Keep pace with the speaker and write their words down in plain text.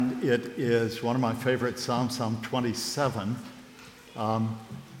it is one of my favorite Psalms, Psalm 27.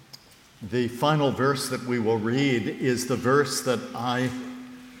 The final verse that we will read is the verse that I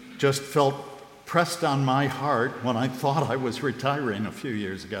just felt pressed on my heart when I thought I was retiring a few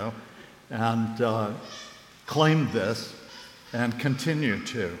years ago, and claimed this and continue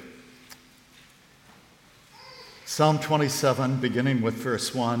to. Psalm 27, beginning with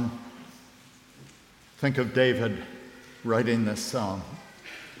verse 1. Think of David writing this psalm.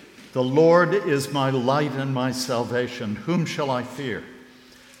 The Lord is my light and my salvation. Whom shall I fear?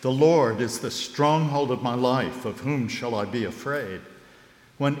 The Lord is the stronghold of my life. Of whom shall I be afraid?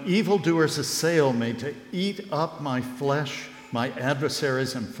 When evildoers assail me to eat up my flesh, my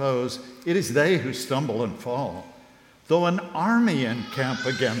adversaries and foes, it is they who stumble and fall. Though an army encamp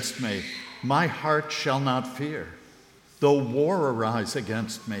against me, my heart shall not fear. Though war arise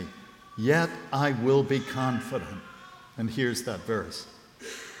against me, yet I will be confident. And here's that verse.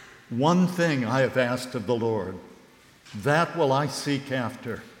 One thing I have asked of the Lord, that will I seek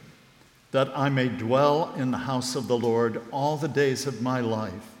after, that I may dwell in the house of the Lord all the days of my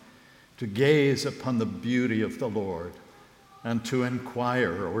life, to gaze upon the beauty of the Lord, and to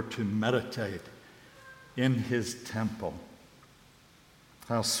inquire or to meditate in his temple.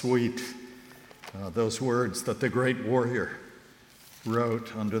 How sweet those words that the great warrior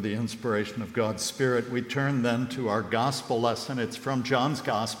wrote under the inspiration of God's Spirit. We turn then to our gospel lesson. It's from John's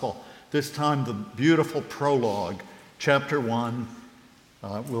Gospel. This time the beautiful prologue, chapter 1.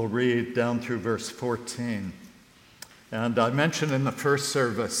 We'll read down through verse 14. And I mentioned in the first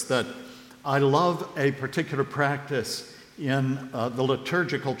service that I love a particular practice in the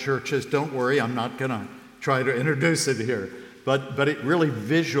liturgical churches. Don't worry, I'm not going to try to introduce it here. But it really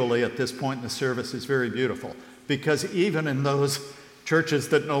visually at this point in the service is very beautiful. Because even in those churches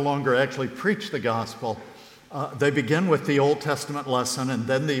that no longer actually preach the gospel, they begin with the Old Testament lesson, and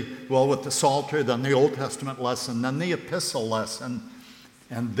then with the Psalter, then the Old Testament lesson, then the epistle lesson,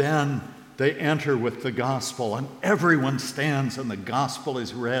 and then they enter with the gospel, and everyone stands and the gospel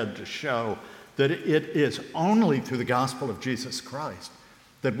is read to show that it is only through the gospel of Jesus Christ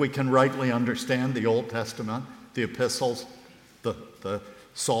that we can rightly understand the Old Testament, the epistles, the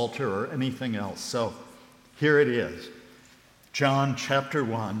Psalter, or anything else. So here it is. John chapter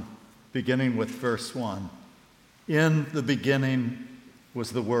 1, beginning with verse 1. In the beginning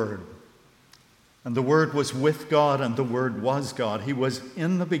was the Word, and the Word was with God, and the Word was God. He was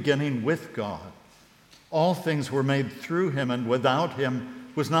in the beginning with God. All things were made through him, and without him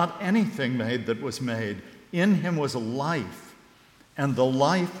was not anything made that was made. In him was life, and the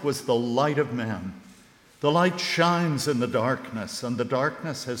life was the light of men. The light shines in the darkness, and the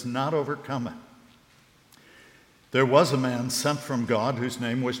darkness has not overcome it. There was a man sent from God whose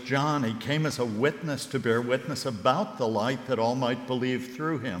name was John. He came as a witness to bear witness about the light, that all might believe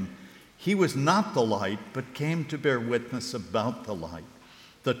through him. He was not the light, but came to bear witness about the light.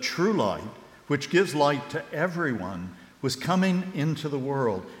 The true light, which gives light to everyone, was coming into the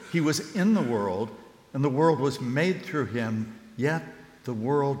world. He was in the world, and the world was made through him, yet the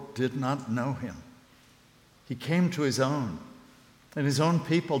world did not know him. He came to his own, and his own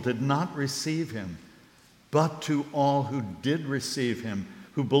people did not receive him. But to all who did receive him,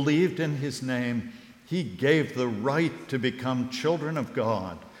 who believed in his name, he gave the right to become children of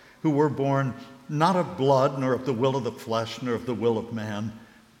God, who were born not of blood, nor of the will of the flesh, nor of the will of man,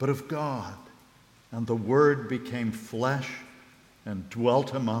 but of God. And the Word became flesh and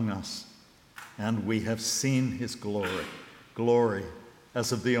dwelt among us, and we have seen his glory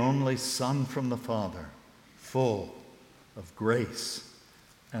as of the only Son from the Father, full of grace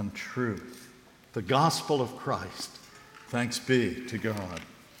and truth. The gospel of Christ. Thanks be to God.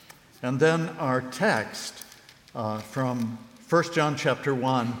 And then our text from 1 John chapter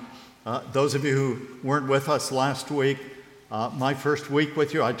 1. Those of you who weren't with us last week, my first week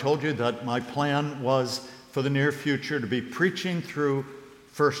with you, I told you that my plan was for the near future to be preaching through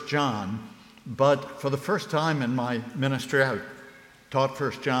 1 John. But for the first time in my ministry, I've taught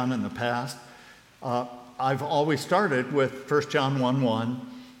 1 John in the past. I've always started with 1 John 1:1.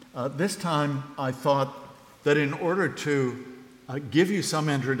 This time I thought that in order to give you some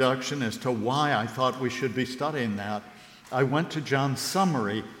introduction as to why I thought we should be studying that, I went to John's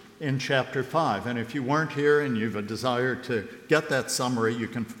summary in chapter 5. And if you weren't here and you have a desire to get that summary, you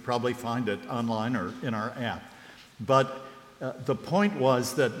can probably find it online or in our app. But the point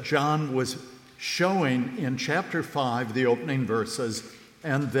was that John was showing in chapter 5 the opening verses,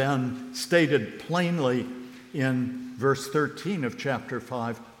 and then stated plainly in verse 13 of chapter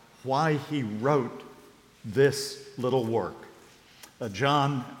 5 why he wrote this little work.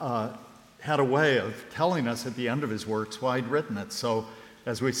 John had a way of telling us at the end of his works why he'd written it. So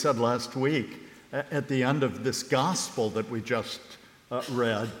as we said last week, at the end of this gospel that we just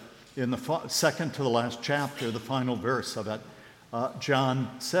read, in the second to the last chapter, the final verse of it, John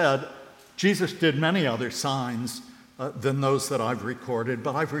said, Jesus did many other signs than those that I've recorded,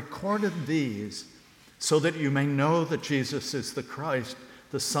 but I've recorded these so that you may know that Jesus is the Christ,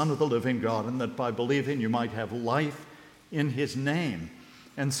 the Son of the living God, and that by believing you might have life in his name.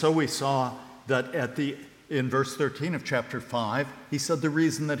 And so we saw that in verse 13 of chapter 5, he said the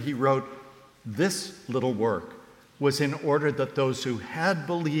reason that he wrote this little work was in order that those who had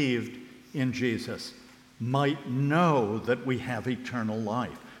believed in Jesus might know that we have eternal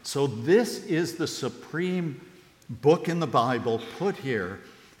life. So this is the supreme book in the Bible put here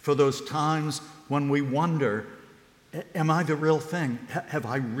for those times when we wonder, am I the real thing? Have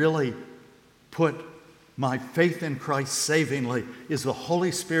I really put my faith in Christ savingly? Is the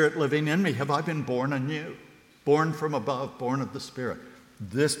Holy Spirit living in me? Have I been born anew, born from above, born of the Spirit?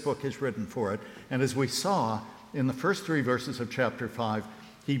 This book is written for it. And as we saw in the first 3 verses of chapter 5,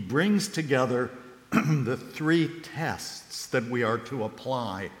 he brings together the 3 tests that we are to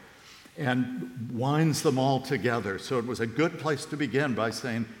apply and winds them all together. So it was a good place to begin by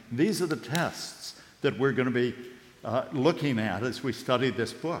saying, these are the tests that we're going to be looking at as we study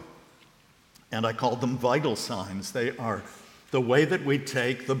this book. And I called them vital signs. They are the way that we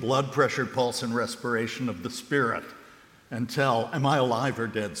take the blood pressure, pulse, and respiration of the Spirit and tell, am I alive or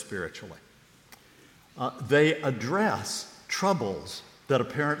dead spiritually? They address troubles that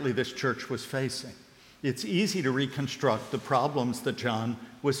apparently this church was facing. It's easy to reconstruct the problems that John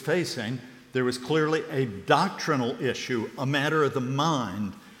was facing. There was clearly a doctrinal issue, a matter of the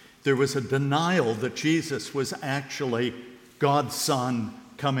mind. There was a denial that Jesus was actually God's Son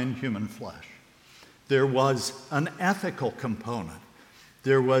come in human flesh. There was an ethical component.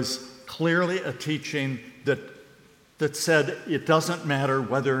 There was clearly a teaching that said it doesn't matter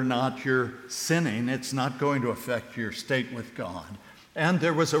whether or not you're sinning, it's not going to affect your state with God. And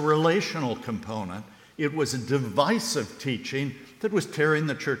there was a relational component. It was a divisive teaching that was tearing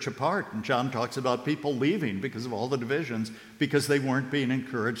the church apart. And John talks about people leaving because of all the divisions, because they weren't being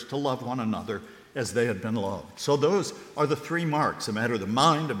encouraged to love one another as they had been loved. So those are the 3 marks: a matter of the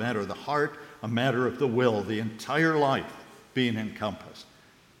mind, a matter of the heart, a matter of the will, the entire life being encompassed.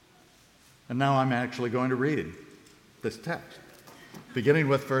 And now I'm actually going to read this text, beginning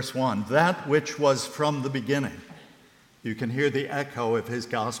with verse 1. That which was from the beginning. You can hear the echo of his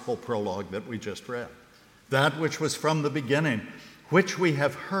gospel prologue that we just read. That which was from the beginning, which we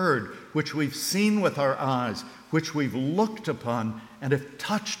have heard, which we've seen with our eyes, which we've looked upon and have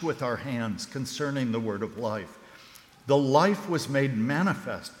touched with our hands concerning the word of life. The life was made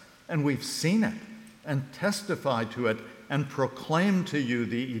manifest, and we've seen it and testified to it and proclaimed to you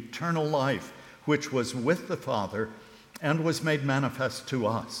the eternal life which was with the Father and was made manifest to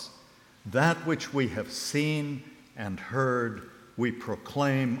us. That which we have seen and heard, we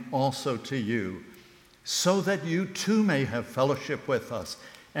proclaim also to you, so that you too may have fellowship with us.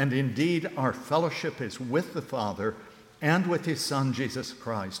 And indeed, our fellowship is with the Father and with his Son, Jesus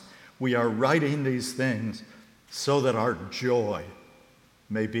Christ. We are writing these things so that our joy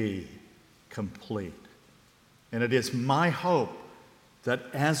may be complete. And it is my hope that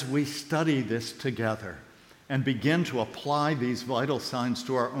as we study this together and begin to apply these vital signs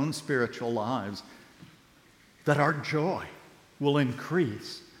to our own spiritual lives, that our joy will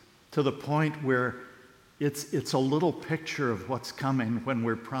increase to the point where it's a little picture of what's coming when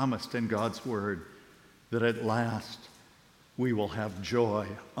we're promised in God's word that at last we will have joy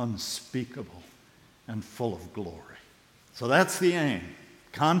unspeakable and full of glory. So that's the aim: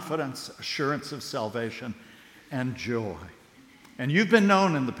 confidence, assurance of salvation, and joy. And you've been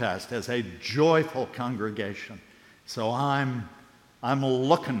known in the past as a joyful congregation. So I'm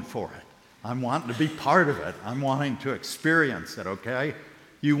looking for it. I'm wanting to be part of it. I'm wanting to experience it, okay?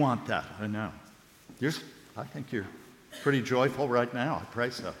 You want that, I know. I think you're pretty joyful right now. I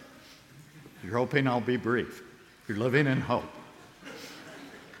pray so. You're hoping I'll be brief. You're living in hope.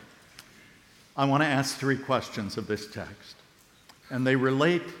 I want to ask 3 questions of this text. And they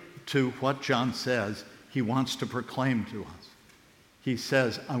relate to what John says he wants to proclaim to us. He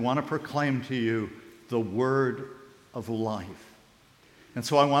says, I want to proclaim to you the word of life. And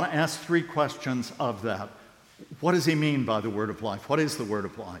so I want to ask 3 questions of that. What does he mean by the word of life? What is the word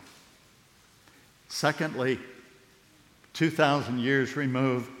of life? Secondly, 2,000 years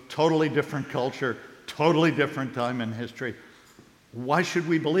removed, totally different culture, totally different time in history. Why should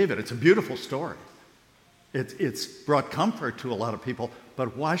we believe it? It's a beautiful story. It's brought comfort to a lot of people,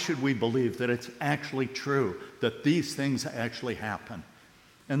 but why should we believe that it's actually true, that these things actually happen?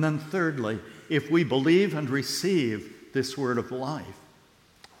 And then thirdly, if we believe and receive this word of life,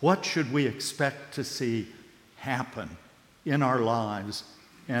 What should we expect to see happen in our lives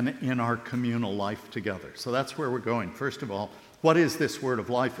and in our communal life together? So that's where we're going. First of all, what is this word of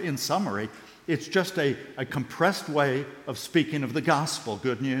life? In summary, it's just a compressed way of speaking of the gospel,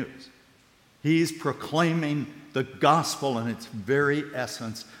 good news. He's proclaiming the gospel in its very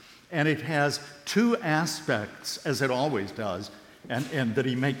essence, and it has two aspects, as it always does, and that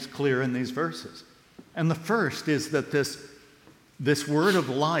he makes clear in these verses. And the first is that this word of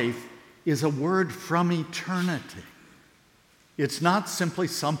life is a word from eternity. It's not simply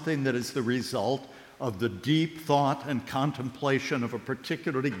something that is the result of the deep thought and contemplation of a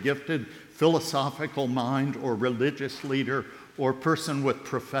particularly gifted philosophical mind or religious leader or person with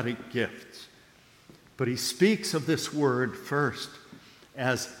prophetic gifts. But he speaks of this word first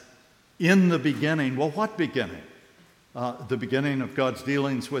as in the beginning. Well, what beginning? The beginning of God's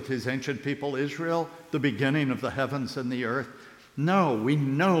dealings with his ancient people, Israel? The beginning of the heavens and the earth? No, we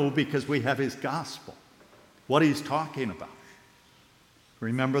know because we have his gospel, what he's talking about.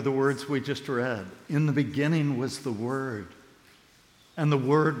 Remember the words we just read. In the beginning was the Word, and the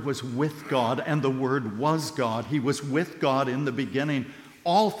Word was with God, and the Word was God. He was with God in the beginning.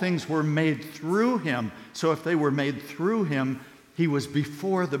 All things were made through him. So if they were made through him, he was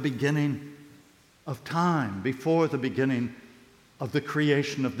before the beginning of time, before the beginning of the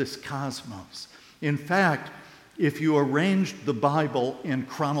creation of this cosmos. In fact, if you arranged the Bible in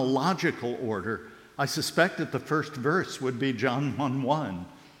chronological order, I suspect that the first verse would be John 1:1.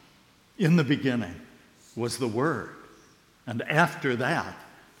 In the beginning was the Word. And after that,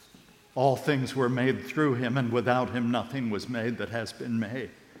 all things were made through him, and without him nothing was made that has been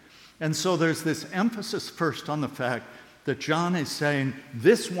made. And so there's this emphasis first on the fact that John is saying,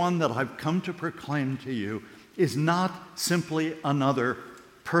 this one that I've come to proclaim to you is not simply another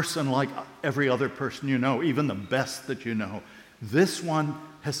person like every other person you know, even the best that you know. This one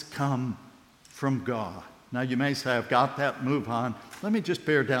has come from God. Now you may say, I've got that, move on. Let me just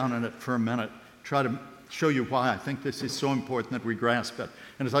bear down on it for a minute, try to show you why I think this is so important that we grasp it.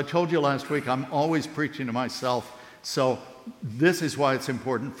 And as I told you last week, I'm always preaching to myself, so this is why it's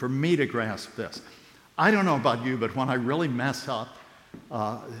important for me to grasp this. I don't know about you, but when I really mess up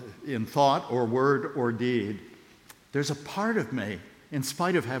in thought or word or deed, there's a part of me, in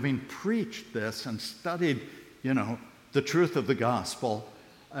spite of having preached this and studied, the truth of the gospel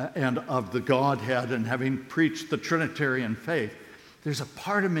and of the Godhead and having preached the Trinitarian faith, there's a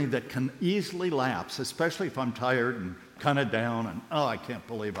part of me that can easily lapse, especially if I'm tired and kind of down and, I can't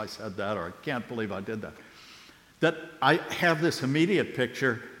believe I said that, or I can't believe I did that. That I have this immediate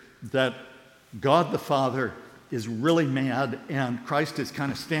picture that God the Father is really mad and Christ is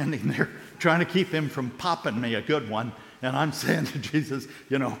kind of standing there trying to keep him from popping me a good one. And I'm saying to Jesus,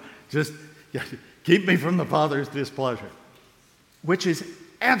 just keep me from the Father's displeasure, which is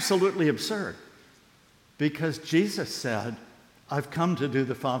absolutely absurd because Jesus said, I've come to do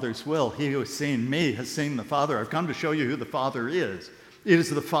the Father's will. He who has seen me has seen the Father. I've come to show you who the Father is. It is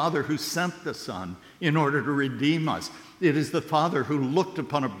the Father who sent the Son in order to redeem us. It is the Father who looked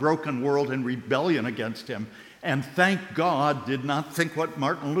upon a broken world in rebellion against him and, thank God, did not think what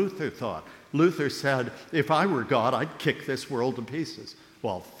Martin Luther thought. Luther said, if I were God, I'd kick this world to pieces.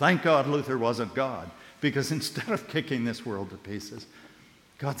 Well, thank God Luther wasn't God, because instead of kicking this world to pieces,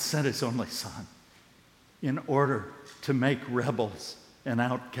 God sent his only Son in order to make rebels and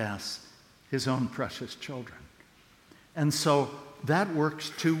outcasts his own precious children. And so that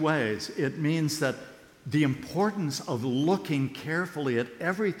works two ways. It means that the importance of looking carefully at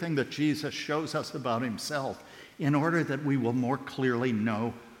everything that Jesus shows us about himself in order that we will more clearly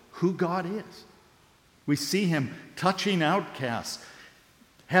know who God is. We see him touching outcasts,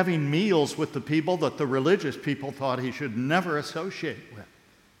 having meals with the people that the religious people thought he should never associate with.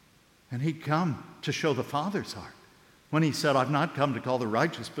 And he'd come to show the Father's heart when he said, I've not come to call the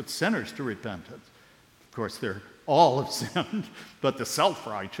righteous but sinners to repentance. Of course, they're all have sinned, but the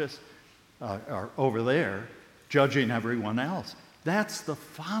self-righteous are over there judging everyone else. That's the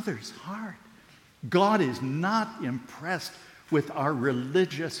Father's heart. God is not impressed with our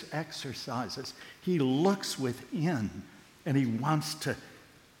religious exercises. He looks within and he wants to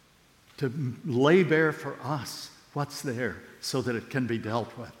lay bare for us what's there so that it can be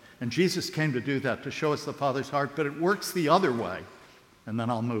dealt with. And Jesus came to do that, to show us the Father's heart, but it works the other way. And then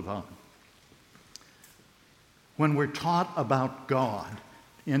I'll move on. When we're taught about God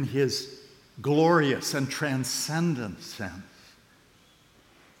in his glorious and transcendent sense,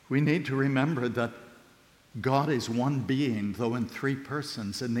 we need to remember that God is one being, though in three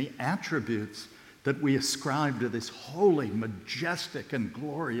persons, and the attributes that we ascribe to this holy, majestic, and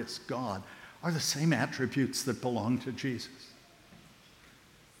glorious God are the same attributes that belong to Jesus.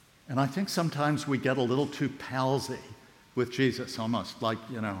 And I think sometimes we get a little too palsy with Jesus, almost like,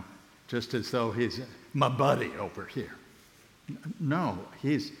 just as though he's my buddy over here. No,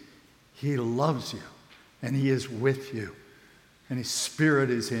 he loves you, and he is with you, and his Spirit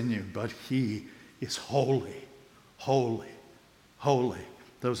is in you, but he is holy, holy, holy.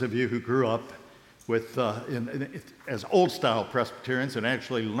 Those of you who grew up with as old-style Presbyterians and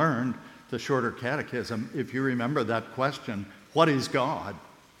actually learned the shorter catechism, if you remember that question, what is God?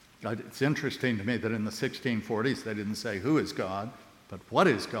 It's interesting to me that in the 1640s they didn't say who is God, but what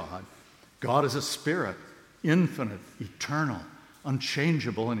is God? God is a spirit, infinite, eternal,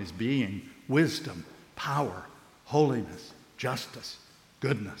 unchangeable in his being, wisdom, power, holiness, justice,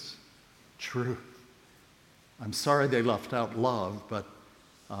 goodness, truth. I'm sorry they left out love, but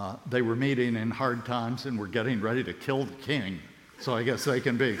they were meeting in hard times and were getting ready to kill the king. So I guess they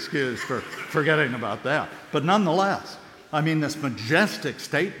can be excused for forgetting about that. But nonetheless, this majestic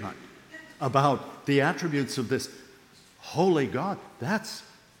statement about the attributes of this holy God, that's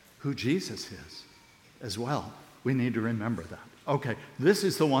who Jesus is as well. We need to remember that. Okay, this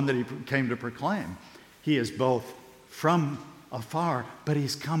is the one that he came to proclaim. He is both from afar, but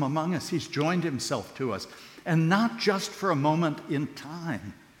he's come among us. He's joined himself to us. And not just for a moment in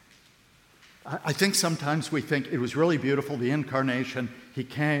time. I think sometimes we think it was really beautiful, the incarnation. He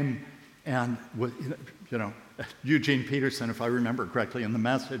came and, Eugene Peterson, if I remember correctly in the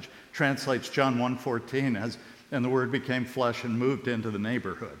Message, translates John 1:14 as, and the Word became flesh and moved into the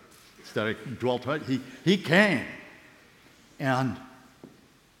neighborhood. Instead of dwelt, he came. And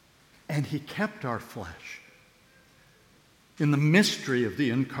he kept our flesh. In the mystery of the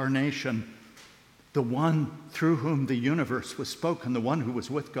incarnation, the one through whom the universe was spoken, the one who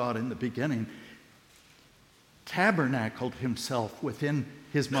was with God in the beginning, tabernacled himself within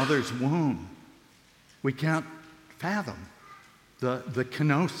his mother's womb. We can't fathom the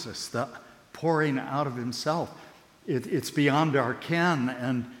kenosis, the pouring out of himself. It's beyond our ken,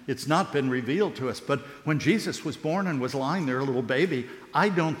 and it's not been revealed to us. But when Jesus was born and was lying there, a little baby, I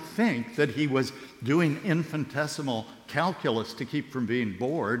don't think that he was doing infinitesimal calculus to keep from being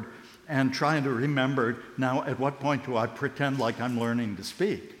bored and trying to remember, now at what point do I pretend like I'm learning to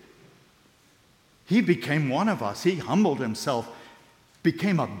speak? He became one of us. He humbled himself,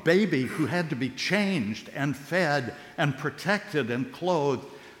 became a baby who had to be changed and fed and protected and clothed.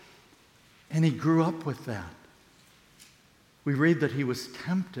 And he grew up with that. We read that he was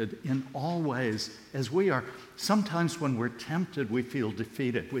tempted in all ways as we are. Sometimes when we're tempted, we feel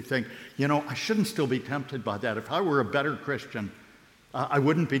defeated. We think, I shouldn't still be tempted by that. If I were a better Christian, I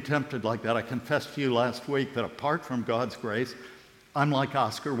wouldn't be tempted like that. I confessed to you last week that apart from God's grace, I'm like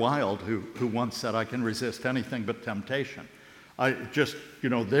Oscar Wilde, who once said, I can resist anything but temptation. I just,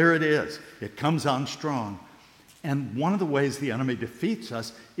 there it is. It comes on strong. And one of the ways the enemy defeats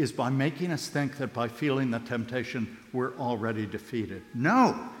us is by making us think that by feeling the temptation, we're already defeated.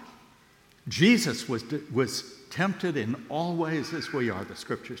 No. Jesus was tempted in all ways as we are, the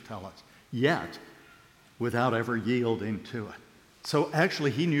scriptures tell us, yet without ever yielding to it. So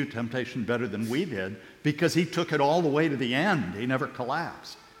actually, he knew temptation better than we did because he took it all the way to the end. He never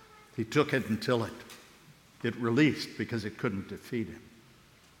collapsed. He took it until it released because it couldn't defeat him.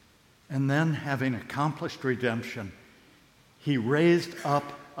 And then, having accomplished redemption, he raised up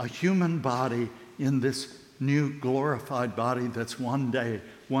a human body in this new glorified body that's one day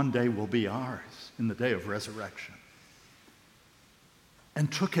will be ours in the day of resurrection. And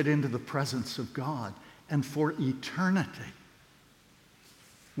took it into the presence of God, and for eternity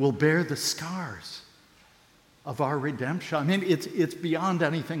will bear the scars of our redemption. It's beyond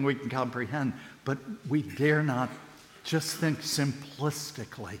anything we can comprehend, but we dare not just think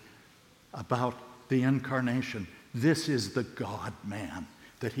simplistically about the incarnation. This is the God-man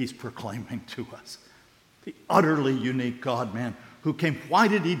that he's proclaiming to us. The utterly unique God-man who came. Why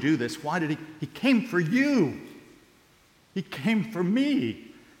did he do this? He came for you. He came for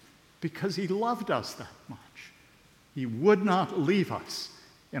me because he loved us that much. He would not leave us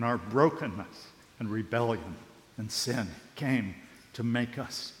in our brokenness and rebellion and sin. He came to make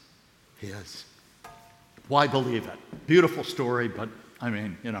us his. Why believe it? Beautiful story, but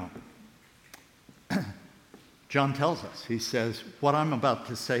John tells us, he says, what I'm about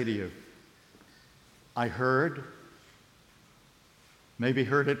to say to you, I maybe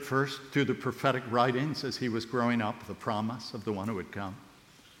heard it first through the prophetic writings as he was growing up, the promise of the one who would come.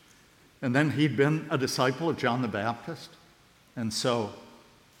 And then he'd been a disciple of John the Baptist, and so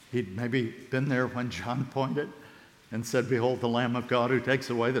he'd maybe been there when John pointed and said, behold, the Lamb of God who takes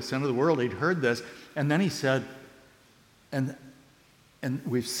away the sin of the world. He'd heard this, and then he said, and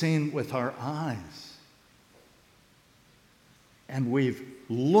we've seen with our eyes, and we've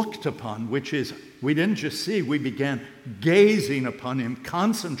looked upon, which is, we didn't just see, we began gazing upon him,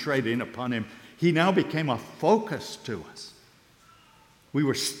 concentrating upon him. He now became a focus to us. We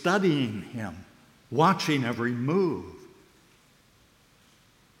were studying him, watching every move.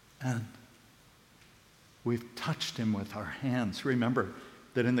 And we've touched him with our hands. Remember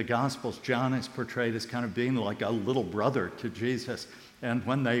that in the Gospels, John is portrayed as kind of being like a little brother to Jesus. And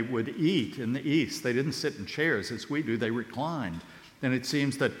when they would eat in the East, they didn't sit in chairs as we do, they reclined. And it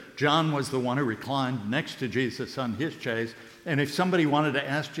seems that John was the one who reclined next to Jesus on his chaise. And if somebody wanted to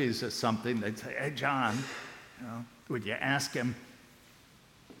ask Jesus something, they'd say, "Hey, John, would you ask him?"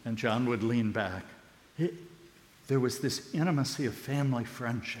 And John would lean back. There was this intimacy of family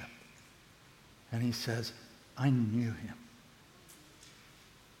friendship. And he says, "I knew him."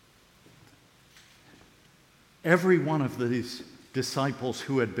 Every one of these disciples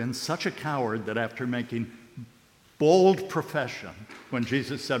who had been such a coward that after making bold profession, when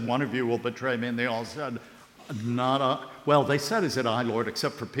Jesus said, "One of you will betray me," and they all said, well, they said, "Is it I, Lord?"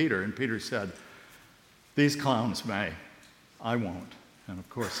 except for Peter. And Peter said, "These clowns may, I won't." And of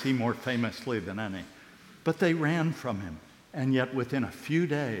course, he more famously than any. But they ran from him. And yet within a few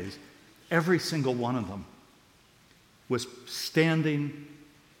days, every single one of them was standing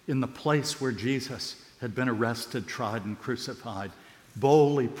in the place where Jesus had been arrested, tried, and crucified,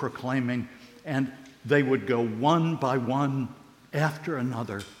 boldly proclaiming, and they would go one by one after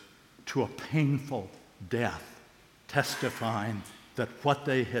another to a painful death, testifying that what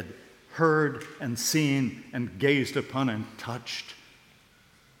they had heard and seen and gazed upon and touched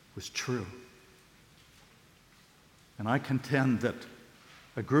was true. And I contend that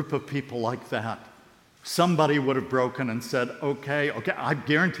a group of people like that, somebody would have broken and said, okay, I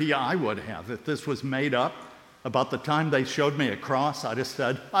guarantee you I would have. If this was made up, about the time they showed me a cross, I just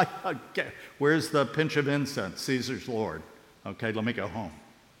said, "Where's the pinch of incense? Caesar's Lord. Okay, let me go home."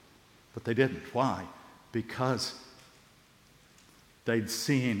 But they didn't. Why? Because they'd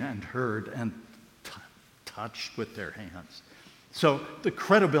seen and heard and touched with their hands. So the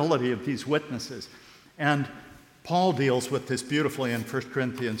credibility of these witnesses. And Paul deals with this beautifully in 1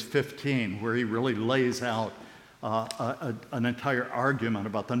 Corinthians 15, where he really lays out an entire argument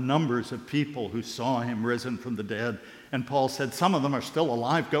about the numbers of people who saw him risen from the dead. And Paul said, some of them are still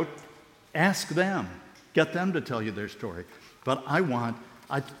alive. Go ask them. Get them to tell you their story. But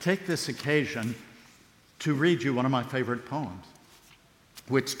I take this occasion to read you one of my favorite poems,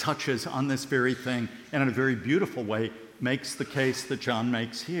 which touches on this very thing and in a very beautiful way makes the case that John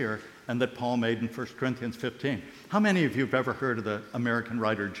makes here and that Paul made in 1 Corinthians 15. How many of you have ever heard of the American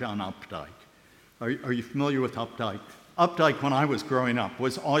writer John Updike? Are you familiar with Updike? Updike, when I was growing up,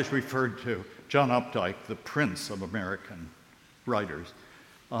 was always referred to, John Updike, the prince of American writers.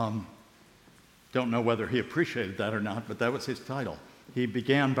 Don't know whether he appreciated that or not, but that was his title. He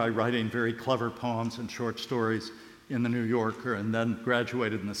began by writing very clever poems and short stories in the New Yorker, and then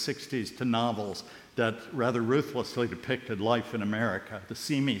graduated in the 60s to novels that rather ruthlessly depicted life in America, the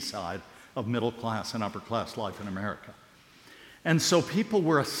seamy side of middle class and upper class life in America. And so people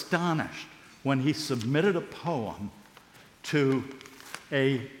were astonished when he submitted a poem to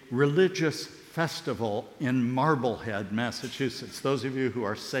a religious festival in Marblehead, Massachusetts. Those of you who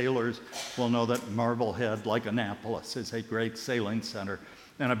are sailors will know that Marblehead, like Annapolis, is a great sailing center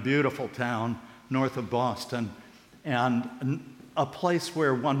and a beautiful town north of Boston, and a place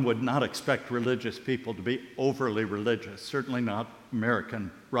where one would not expect religious people to be overly religious, certainly not American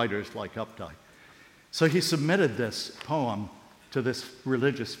writers like Updike. So he submitted this poem to this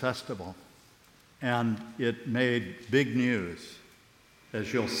religious festival, and it made big news,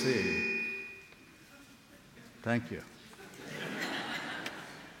 as you'll see. Thank you.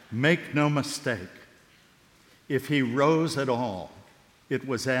 Make no mistake, if he rose at all, it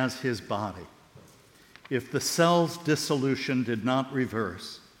was as his body. If the cell's dissolution did not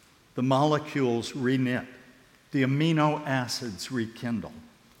reverse, the molecules reknit, the amino acids rekindle,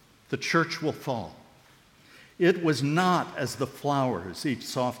 the church will fall. It was not as the flowers, each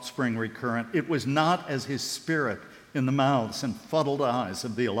soft spring recurrent. It was not as his spirit in the mouths and fuddled eyes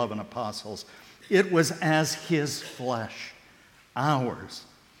of the 11 apostles. It was as his flesh, ours,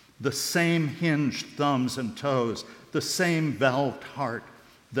 the same hinged thumbs and toes, the same valved heart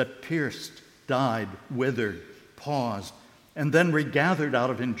that pierced, died, withered, paused, and then regathered out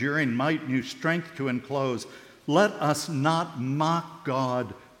of enduring might, new strength to enclose. Let us not mock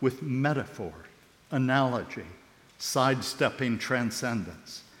God with metaphor, analogy, sidestepping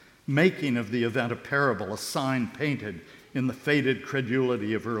transcendence, making of the event a parable, a sign painted in the faded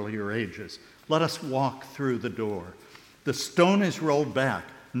credulity of earlier ages. Let us walk through the door. The stone is rolled back,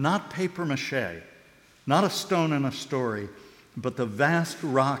 not papier-mâché, not a stone in a story. but the vast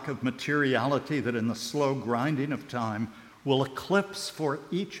rock of materiality that in the slow grinding of time will eclipse for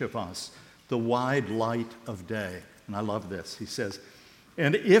each of us the wide light of day. And I love this. He says,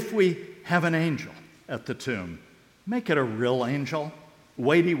 and if we have an angel at the tomb, make it a real angel,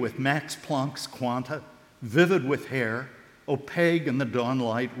 weighty with Max Planck's quanta, vivid with hair, opaque in the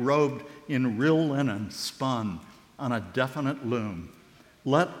dawnlight, robed in real linen, spun on a definite loom.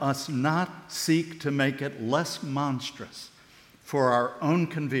 Let us not seek to make it less monstrous for our own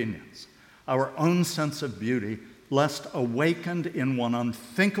convenience, our own sense of beauty, lest awakened in one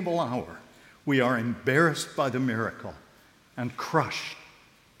unthinkable hour, we are embarrassed by the miracle and crushed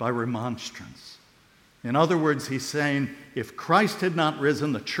by remonstrance. In other words, he's saying, if Christ had not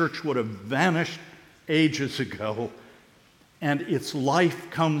risen, the church would have vanished ages ago. And its life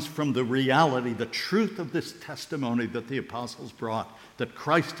comes from the reality, the truth of this testimony that the apostles brought, that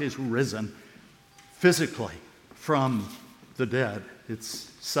Christ is risen physically from the dead.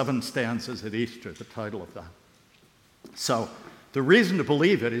 It's 7 stanzas at Easter, the title of that. So the reason to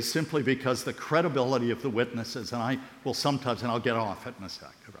believe it is simply because the credibility of the witnesses, and I will sometimes, and I'll get off it in a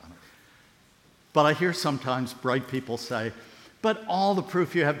second on it, but I hear sometimes bright people say, but all the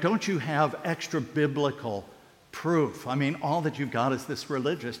proof you have, don't you have extra biblical proof? I mean, all that you've got is this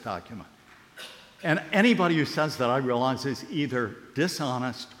religious document. And anybody who says that, I realize, is either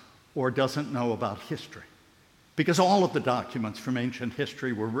dishonest or doesn't know about history. Because all of the documents from ancient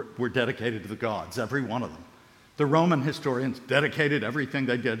history were dedicated to the gods, every one of them. The Roman historians dedicated everything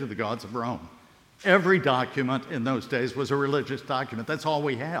they did to the gods of Rome. Every document in those days was a religious document. That's all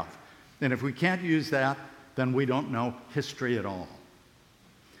we have. And if we can't use that, then we don't know history at all.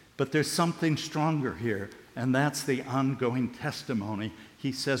 But there's something stronger here, and that's the ongoing testimony.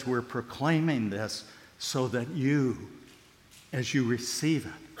 He says we're proclaiming this so that you, as you receive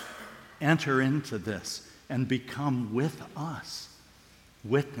it, enter into this and become with us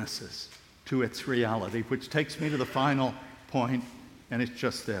witnesses to its reality, which takes me to the final point, and it's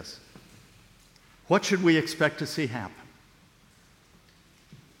just this. What should we expect to see happen?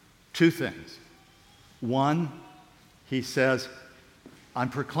 2 things. One, he says, I'm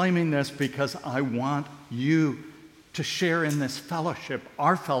proclaiming this because I want you to share in this fellowship,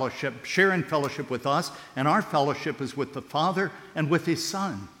 our fellowship, share in fellowship with us, and our fellowship is with the Father and with His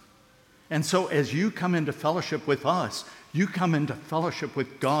Son. And so as you come into fellowship with us, you come into fellowship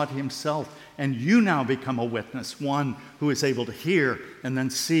with God Himself, and you now become a witness, one who is able to hear and then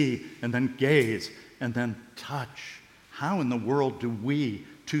see and then gaze and then touch. How in the world do we,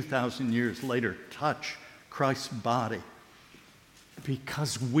 2,000 years later, touch Christ's body?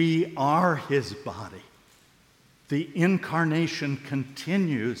 Because we are His body. The incarnation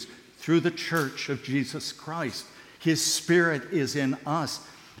continues through the church of Jesus Christ. His Spirit is in us.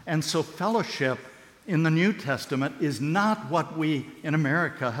 And so fellowship in the New Testament is not what we in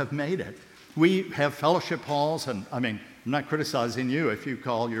America have made it. We have fellowship halls, and I mean, I'm not criticizing you if you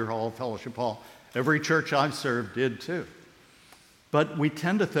call your hall fellowship hall. Every church I've served did too. But we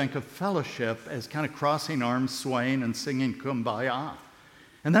tend to think of fellowship as kind of crossing arms, swaying, and singing Kumbaya.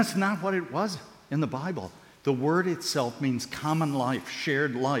 And that's not what it was in the Bible. The word itself means common life,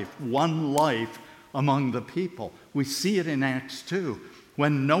 shared life, one life among the people. We see it in Acts 2,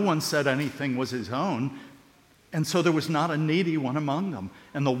 when no one said anything was his own, and so there was not a needy one among them.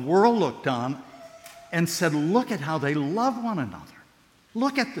 And the world looked on and said, look at how they love one another.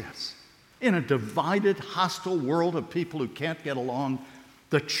 Look at this. In a divided, hostile world of people who can't get along,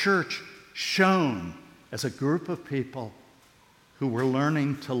 the church shone as a group of people who were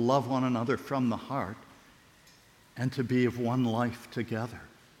learning to love one another from the heart and to be of one life together.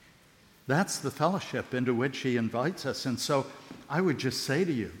 That's the fellowship into which He invites us. And so I would just say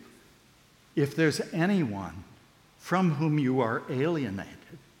to you, if there's anyone from whom you are alienated,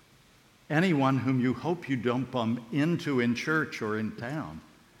 anyone whom you hope you don't bump into in church or in town,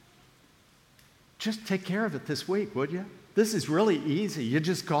 just take care of it this week, would you? This is really easy. You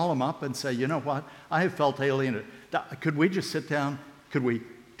just call them up and say, you know what, I have felt alienated. Could we just sit down? Could we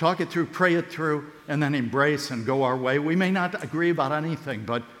talk it through, pray it through, and then embrace and go our way? We may not agree about anything,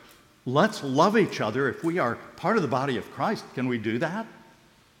 but let's love each other. If we are part of the body of Christ, can we do that?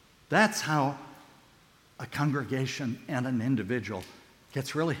 That's how a congregation and an individual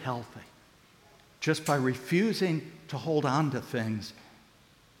gets really healthy. Just by refusing to hold on to things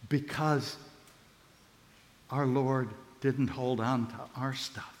because our Lord didn't hold on to our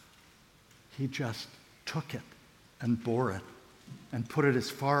stuff. He just took it and bore it and put it as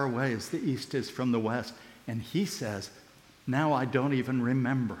far away as the east is from the west. And He says, now I don't even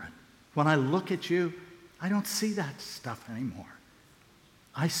remember it. When I look at you, I don't see that stuff anymore.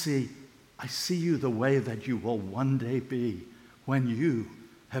 I see you the way that you will one day be when you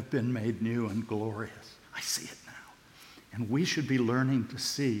have been made new and glorious. I see it now. And we should be learning to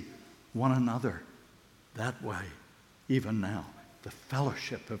see one another that way, even now, the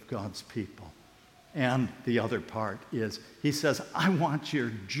fellowship of God's people. And the other part is, he says, I want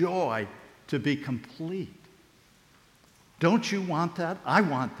your joy to be complete. Don't you want that? I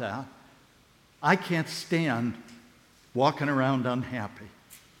want that. I can't stand walking around unhappy.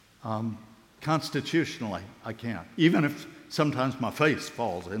 Constitutionally, I can't. Even if sometimes my face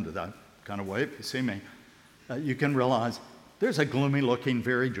falls into that kind of way, if you see me, you can realize there's a gloomy-looking,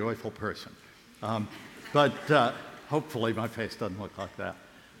 very joyful person. But hopefully my face doesn't look like that.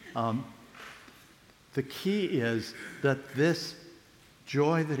 The key is that this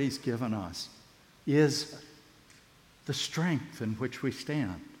joy that he's given us is the strength in which we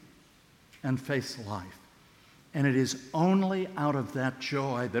stand and face life. And it is only out of that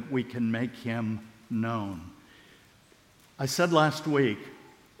joy that we can make him known. I said last week,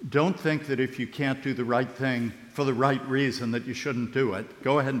 don't think that if you can't do the right thing for the right reason that you shouldn't do it.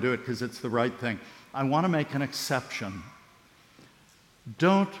 Go ahead and do it because it's the right thing. I want to make an exception.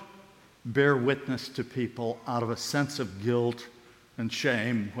 Don't bear witness to people out of a sense of guilt and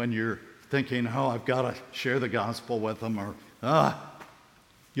shame when you're thinking, oh, I've got to share the gospel with them, or,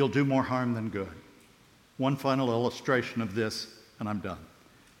 you'll do more harm than good. One final illustration of this, and I'm done.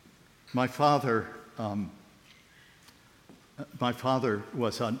 My father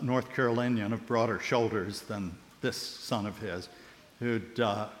was a North Carolinian of broader shoulders than this son of his, who'd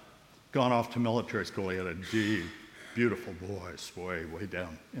gone off to military school. He had a deep, beautiful voice way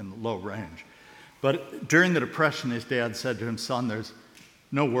down in the low range. But during the Depression, his dad said to him, son, there's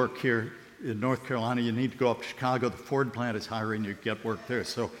no work here in North Carolina. You need to go up to Chicago. The Ford plant is hiring you. Get work there.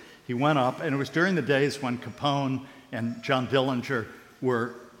 So he went up, and it was during the days when Capone and John Dillinger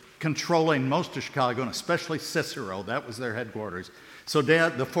were controlling most of Chicago, and especially Cicero. That was their headquarters. So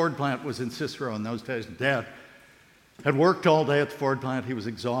Dad, the Ford plant was in Cicero in those days. Dad had worked all day at the Ford plant. He was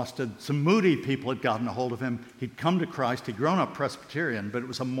exhausted. Some moody people had gotten a hold of him. He'd come to Christ. He'd grown up Presbyterian, but it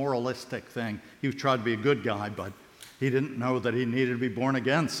was a moralistic thing. He was trying to be a good guy, but he didn't know that he needed to be born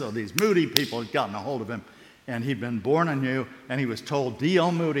again. So these moody people had gotten a hold of him, and he'd been born anew, and he was told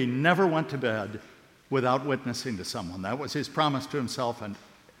D.L. Moody never went to bed without witnessing to someone. That was his promise to himself, and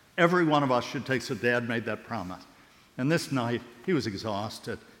every one of us should take, so Dad made that promise. And this night, he was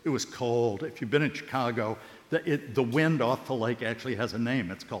exhausted. It was cold. If you've been in Chicago, the wind off the lake actually has a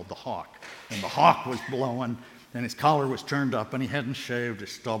name. It's called the Hawk. And the Hawk was blowing, and his collar was turned up, and he hadn't shaved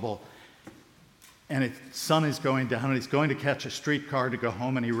his stubble. And his sun is going down, and he's going to catch a streetcar to go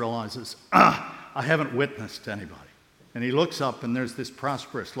home, and he realizes, I haven't witnessed anybody. And he looks up, and there's this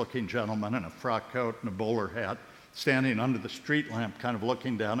prosperous-looking gentleman in a frock coat and a bowler hat standing under the street lamp, kind of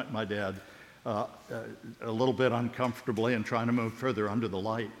looking down at my dad a little bit uncomfortably and trying to move further under the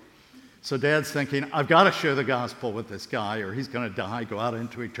light. So Dad's thinking, I've got to share the gospel with this guy, or he's going to die, go out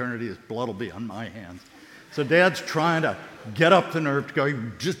into eternity. His blood will be on my hands. So Dad's trying to get up the nerve to go. He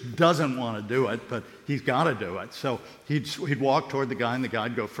just doesn't want to do it, but he's got to do it. So he'd walk toward the guy, and the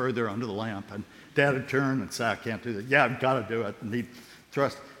guy'd go further under the lamp. And Dad would turn and say, I can't do that. Yeah, I've got to do it. And he'd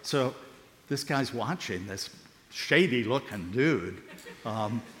thrust. So this guy's watching this shady-looking dude,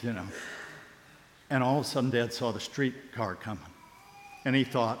 And all of a sudden, Dad saw the streetcar coming. And he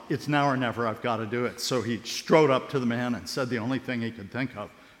thought, it's now or never, I've got to do it. So he strode up to the man and said the only thing he could think of,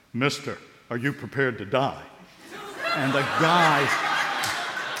 Mister, are you prepared to die? And the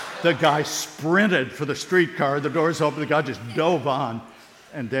guy sprinted for the streetcar. The doors opened. The guy just dove on.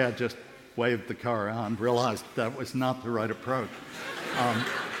 And Dad just waved the car on, realized that was not the right approach.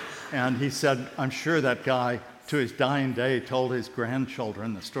 And he said, I'm sure that guy, to his dying day, told his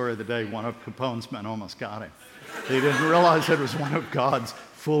grandchildren the story of the day one of Capone's men almost got him. He didn't realize it was one of God's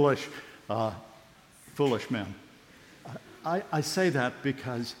foolish men. I say that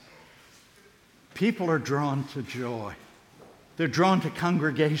because people are drawn to joy. They're drawn to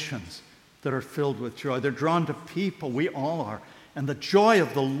congregations that are filled with joy. They're drawn to people. We all are. And the joy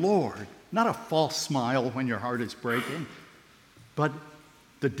of the Lord, not a false smile when your heart is breaking, but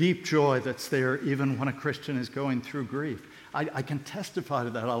the deep joy that's there even when a Christian is going through grief. I can testify to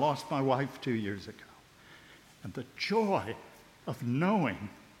that. I lost my wife 2 years ago. And the joy of knowing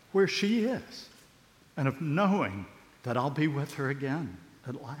where she is and of knowing that I'll be with her again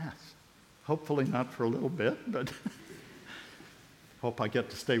at last. Hopefully not for a little bit, but hope I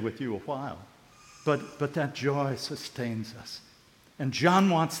get to stay with you a while. But that joy sustains us. And John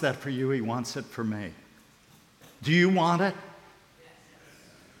wants that for you. He wants it for me. Do you want it?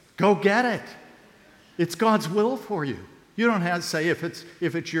 Go get it. It's God's will for you. You don't have to say, if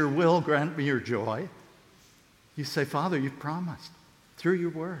it's your will, grant me your joy. You say, Father, you've promised through your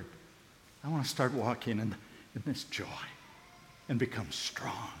word. I want to start walking in this joy and become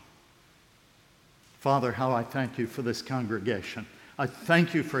strong. Father, how I thank you for this congregation. I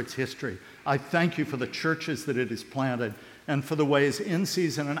thank you for its history. I thank you for the churches that it has planted and for the ways in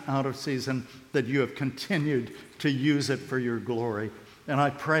season and out of season that you have continued to use it for your glory. And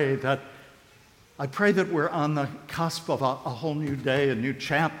I pray that we're on the cusp of a whole new day, a new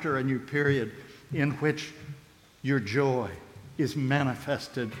chapter, a new period in which your joy is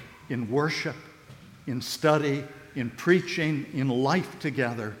manifested in worship, in study, in preaching, in life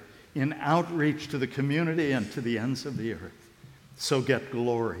together, in outreach to the community and to the ends of the earth. So get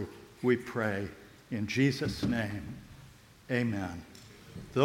glory, we pray. In Jesus' name, amen.